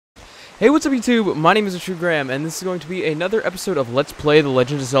Hey, what's up YouTube? My name is TrueGraham, and this is going to be another episode of Let's Play The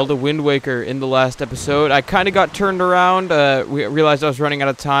Legend of Zelda Wind Waker. In the last episode, I kind of got turned around, we realized I was running out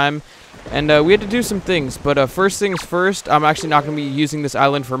of time, and we had to do some things. But first things first, I'm actually not going to be using this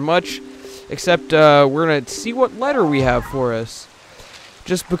island for much, except we're going to see what letter we have for us.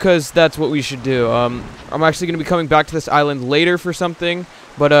 Just because that's what we should do. I'm actually going to be coming back to this island later for something.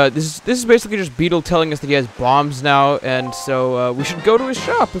 But this is basically just Beetle telling us that he has bombs now, and so we should go to his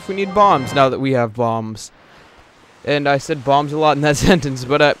shop if we need bombs now that we have bombs. And I said bombs a lot in that sentence,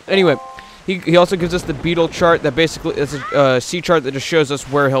 but anyway, he also gives us the Beetle chart that basically is a C chart that just shows us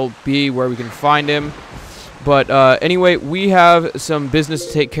where he'll be, where we can find him. But anyway, we have some business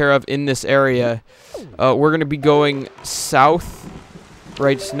to take care of in this area. We're going to be going south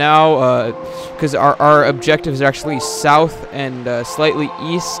right now, because our objective is actually south and slightly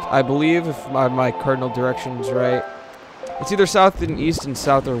east, I believe, if my cardinal direction's right. It's either south and east and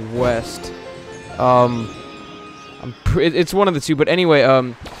south or west. It's one of the two, but anyway,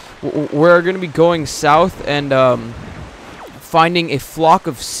 we're going to be going south and finding a flock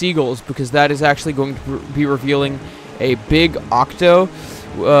of seagulls, because that is actually going to be revealing a big octo,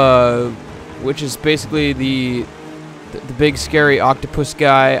 which is basically the big scary octopus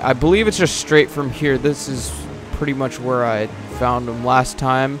guy. I believe it's just straight from here. This is pretty much where I found him last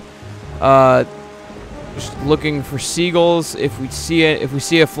time. Just looking for seagulls. If we see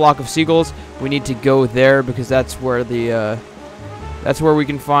a flock of seagulls, we need to go there, because that's where we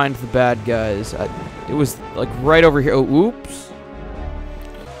can find the bad guys. It was like right over here. Oh, oops.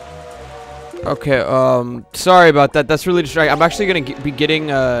 Okay. Sorry about that. That's really distracting. I'm actually gonna be getting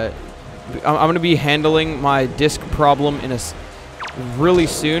I'm going to be handling my disc problem in really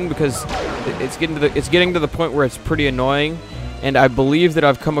soon, because it's getting to the point where it's pretty annoying, and I believe that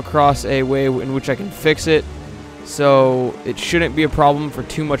I've come across a way in which I can fix it, so it shouldn't be a problem for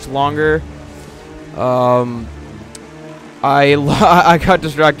too much longer. I got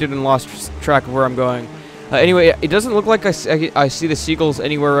distracted and lost track of where I'm going. Anyway, it doesn't look like I see the seagulls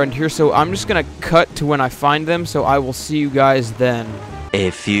anywhere around here, so I'm just going to cut to when I find them, so I will see you guys then. A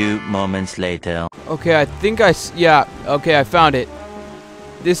few moments later. Okay, I think yeah, okay, I found it.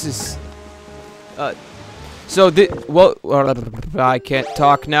 This is, well, I can't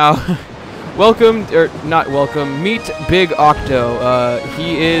talk now. Meet Big Octo.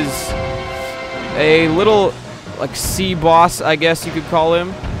 He is a little, like, sea boss, I guess you could call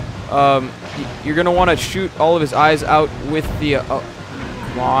him. You're gonna want to shoot all of his eyes out with the, oh,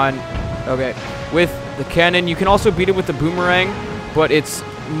 come on. Okay, with the cannon. You can also beat him with the boomerang, but it's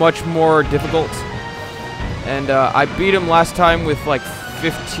much more difficult. And I beat him last time with like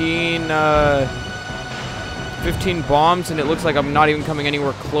 15 bombs, and it looks like I'm not even coming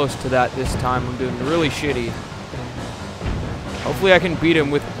anywhere close to that this time. I'm doing really shitty. Hopefully I can beat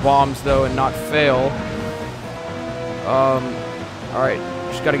him with bombs though and not fail. Alright,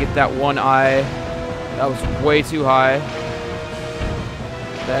 just gotta get that one eye. That was way too high.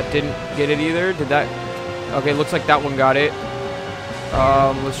 That didn't get it either. Did that? Okay, looks like that one got it.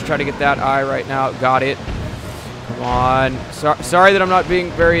 Let's try to get that eye right now. Got it. Come on. Sorry that I'm not being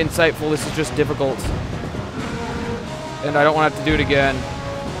very insightful. This is just difficult. And I don't want to have to do it again.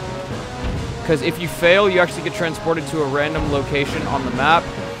 Because if you fail, you actually get transported to a random location on the map.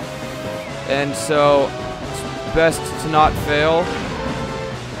 And so, it's best to not fail.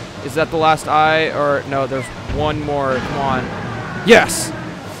 Is that the last eye? Or, no, there's one more. Come on. Yes!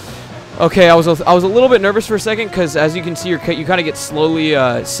 Okay, I was a little bit nervous for a second, because as you can see, you kind of get slowly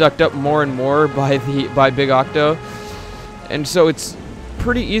sucked up more and more by Big Octo, and so it's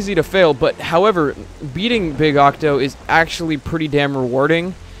pretty easy to fail. But however, beating Big Octo is actually pretty damn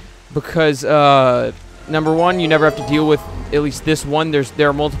rewarding, because number one, you never have to deal with at least this one. There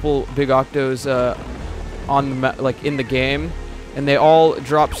are multiple Big Octos on the in the game, and they all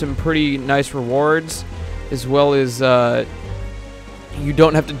drop some pretty nice rewards, as well as you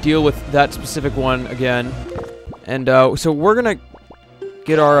don't have to deal with that specific one again. And so we're gonna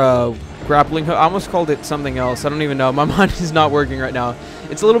get our grappling hook. I almost called it something else. I don't even know. My mind is not working right now.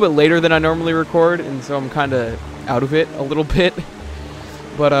 It's a little bit later than I normally record, and so I'm kind of out of it a little bit.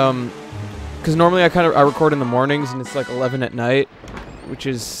 But because normally I record in the mornings, and it's like 11 at night, which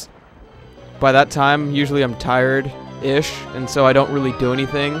is, by that time usually I'm tired-ish, and so I don't really do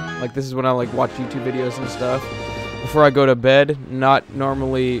anything. Like, this is when I like watch YouTube videos and stuff before I go to bed. Not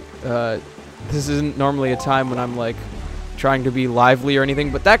normally, this isn't normally a time when I'm like trying to be lively or anything,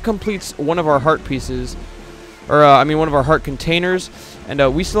 but that completes one of our heart pieces, or I mean one of our heart containers,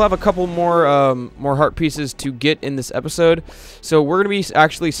 and we still have a couple more more heart pieces to get in this episode. So we're gonna be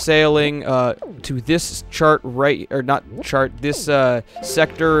actually sailing to this chart right, or not chart, this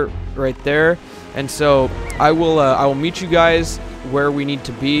sector right there, and so I will meet you guys where we need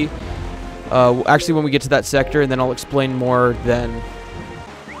to be. Actually, when we get to that sector, and then I'll explain more then.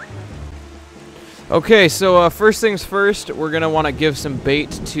 Okay, so first things first, we're gonna want to give some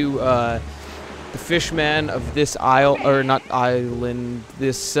bait to the fishman of this island,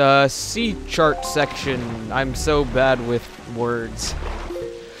 this sea chart section. I'm so bad with words,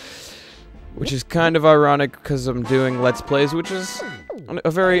 which is kind of ironic because I'm doing Let's Plays, which is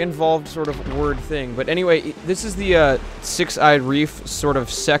a very involved sort of word thing. But anyway, this is the Six-Eyed Reef sort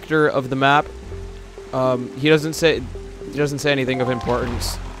of sector of the map. He doesn't say anything of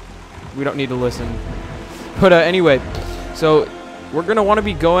importance. We don't need to listen. But anyway, so we're gonna want to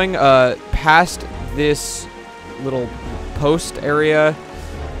be going past this little post area,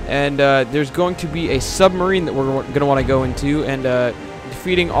 and there's going to be a submarine that we're gonna want to go into, and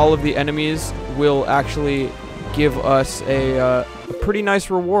defeating all of the enemies will actually give us a pretty nice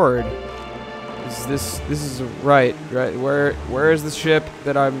reward. This is right. Where is the ship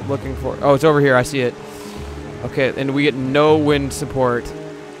that I'm looking for? Oh, it's over here. I see it. Okay, and we get no wind support.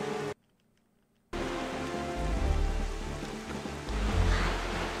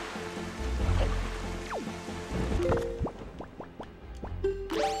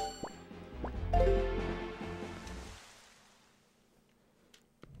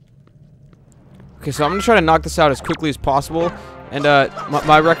 Okay, so I'm gonna try to knock this out as quickly as possible, and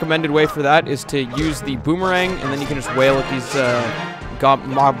my recommended way for that is to use the boomerang, and then you can just wail at these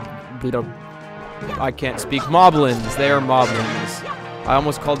I can't speak, moblins. They are moblins. I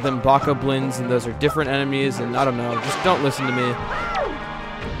almost called them baka-blins, and those are different enemies, and I don't know, just don't listen to me.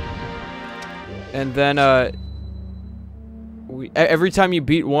 And then every time you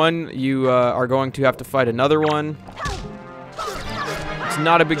beat one, you are going to have to fight another one. It's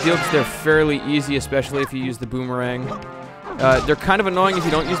not a big deal because they're fairly easy, especially if you use the boomerang. They're kind of annoying if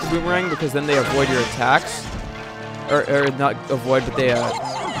you don't use the boomerang because then they avoid your attacks. Or not avoid, but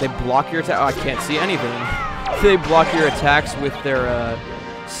they block your attack. Oh, I can't see anything. They block your attacks with their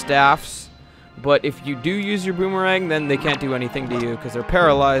staffs. But if you do use your boomerang, then they can't do anything to you because they're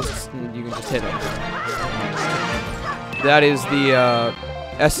paralyzed and you can just hit them. That is the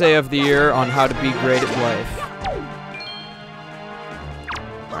essay of the year on how to be great at life.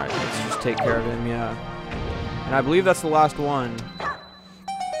 Alright, let's just take care of him, yeah. And I believe that's the last one.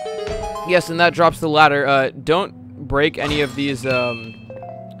 Yes, and that drops the ladder. Don't break any of these,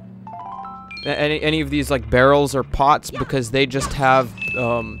 any of these, like, barrels or pots, because they just have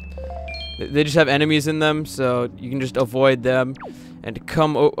enemies in them, so you can just avoid them. And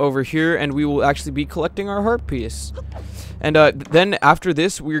come over here, and we will actually be collecting our heart piece. And then after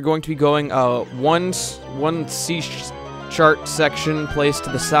this, we're going to be going one sea chart section place to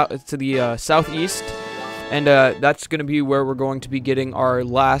the southeast, and that's going to be where we're going to be getting our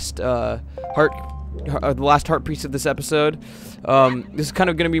last heart piece of this episode. This is kind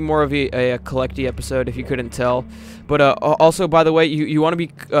of going to be more of a collecty episode, if you couldn't tell. But also, by the way, you want to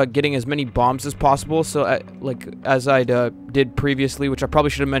be getting as many bombs as possible. So, like as I did previously, which I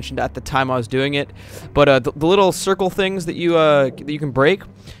probably should have mentioned at the time I was doing it. But the little circle things that you can break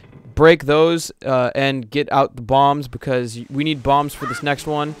those and get out the bombs, because we need bombs for this next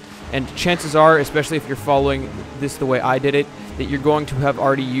one. And chances are, especially if you're following this the way I did it, that you're going to have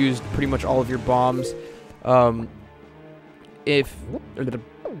already used pretty much all of your bombs. I'm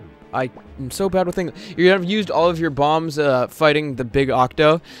so bad with things. You're gonna have used all of your bombs fighting the big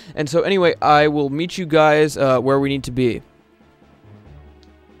Octo. And so anyway, I will meet you guys where we need to be.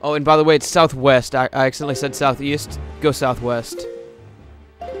 Oh, and by the way, it's southwest. I accidentally said southeast. Go southwest.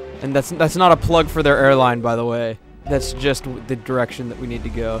 And that's not a plug for their airline, by the way. That's just the direction that we need to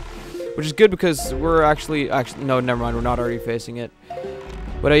go. Which is good because we're actually no, never mind. We're not already facing it.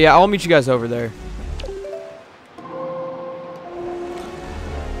 But yeah, I'll meet you guys over there.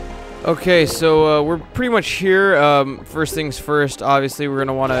 Okay, so we're pretty much here. First things first, obviously we're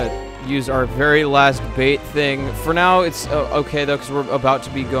gonna want to use our very last bait thing. For now, it's okay though, because we're about to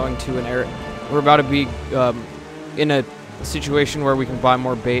be going to we're about to be in a situation where we can buy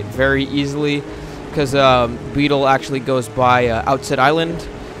more bait very easily, because Beetle actually goes by Outset Island,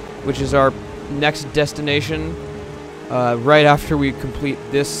 which is our next destination. Right after we complete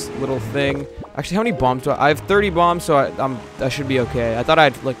this little thing. Actually, how many bombs do I have? 30 bombs, so I should be okay. I thought I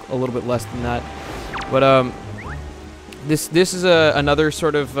had like a little bit less than that. But this is another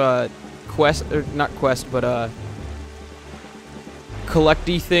sort of quest, or not quest, but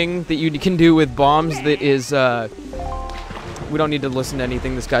collecty thing that you can do with bombs that is, we don't need to listen to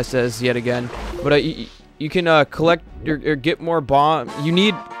anything this guy says yet again. But you can collect or get more bomb. You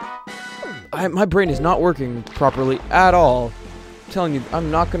need... my brain is not working properly at all. I'm telling you, I'm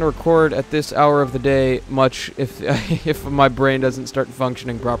not going to record at this hour of the day much if if my brain doesn't start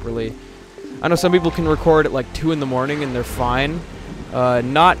functioning properly. I know some people can record at like 2 in the morning and they're fine.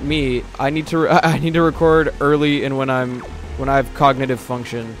 Not me. I need to record early and when I have cognitive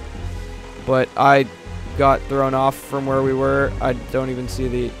function. But I got thrown off from where we were. I don't even see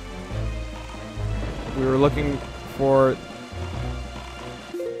the... We were looking for...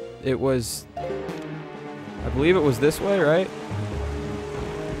 It was... I believe it was this way, right?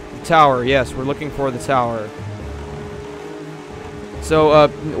 The tower, yes, we're looking for the tower. So,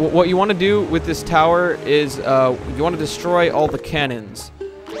 what you want to do with this tower is, you want to destroy all the cannons.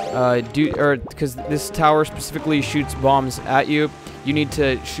 Because this tower specifically shoots bombs at you, you need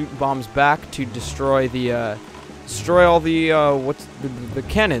to shoot bombs back to destroy the, destroy all the, the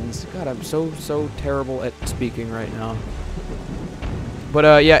cannons. God, I'm so terrible at speaking right now.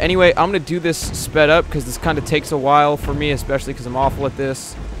 But, yeah, anyway, I'm going to do this sped up, because this kind of takes a while for me, especially because I'm awful at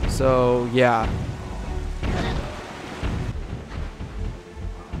this. So, yeah.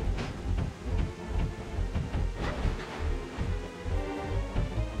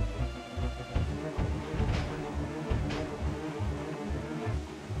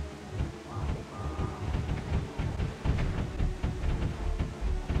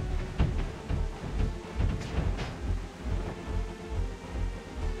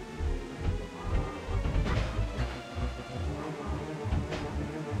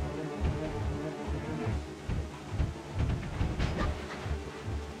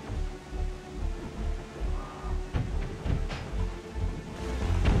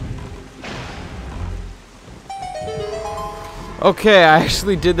 Okay, I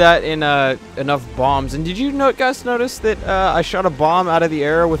actually did that in enough bombs. And did you guys notice that I shot a bomb out of the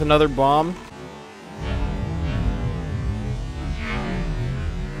air with another bomb?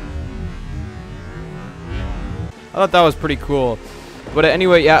 I thought that was pretty cool. But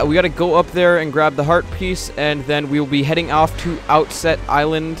anyway, yeah, we gotta go up there and grab the heart piece, and then we'll be heading off to Outset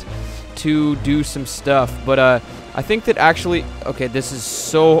Island to do some stuff. But I think that actually... Okay, this is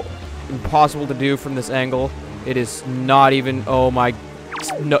so impossible to do from this angle. It is not even... Oh my...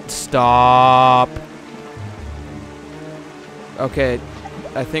 No, stop. Okay,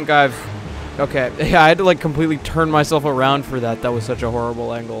 I think I've... Okay, yeah, I had to like completely turn myself around for that. That was such a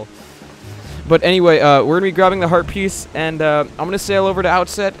horrible angle. But anyway, we're going to be grabbing the heart piece, and I'm going to sail over to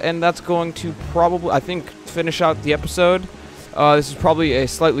Outset, and that's going to probably, I think, finish out the episode. This is probably a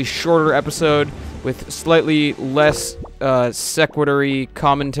slightly shorter episode with slightly less sequitory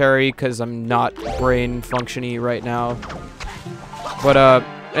commentary, because I'm not brain functiony right now. But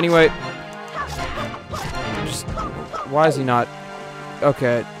anyway, just, why is he not?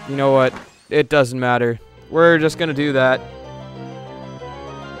 Okay, you know what? It doesn't matter. We're just going to do that.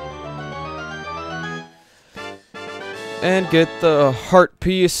 And get the heart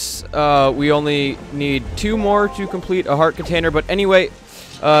piece. We only need 2 more to complete a heart container. But anyway,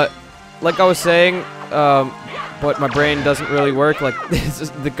 like I was saying, but my brain doesn't really work. Like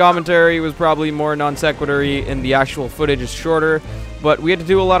the commentary was probably more non sequitur-y, and the actual footage is shorter. But we had to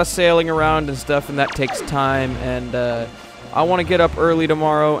do a lot of sailing around and stuff, and that takes time. And I want to get up early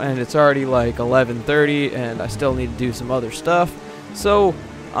tomorrow, and it's already like 11:30, and I still need to do some other stuff. So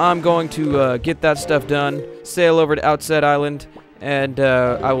I'm going to get that stuff done, sail over to Outset Island, and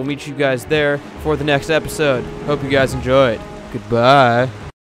I will meet you guys there for the next episode. Hope you guys enjoyed. Goodbye.